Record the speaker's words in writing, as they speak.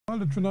Well,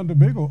 the Trinidad and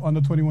Tobago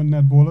Under-21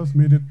 Netballers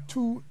made it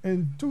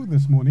 2-2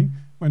 this morning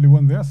when they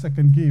won their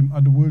second game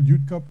at the World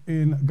Youth Cup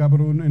in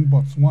Gaborone in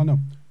Botswana.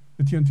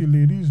 The TNT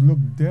ladies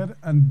looked dead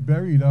and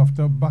buried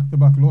after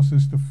back-to-back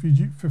losses to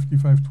Fiji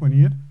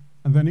 55-28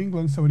 and then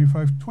England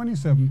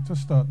 75-27 to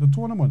start the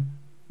tournament.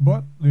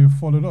 But they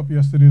followed up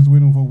yesterday's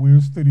win over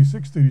Wales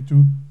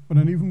 36-32 with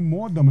an even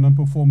more dominant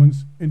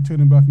performance in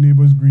turning back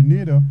neighbours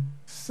Grenada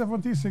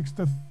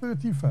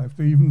 76-35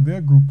 to even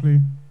their group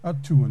play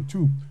at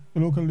 2-2. The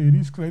local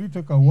ladies clearly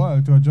took a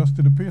while to adjust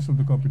to the pace of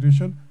the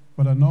competition,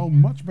 but are now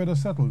much better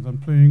settled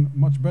and playing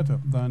much better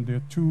than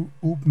their two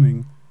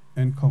opening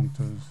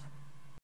encounters.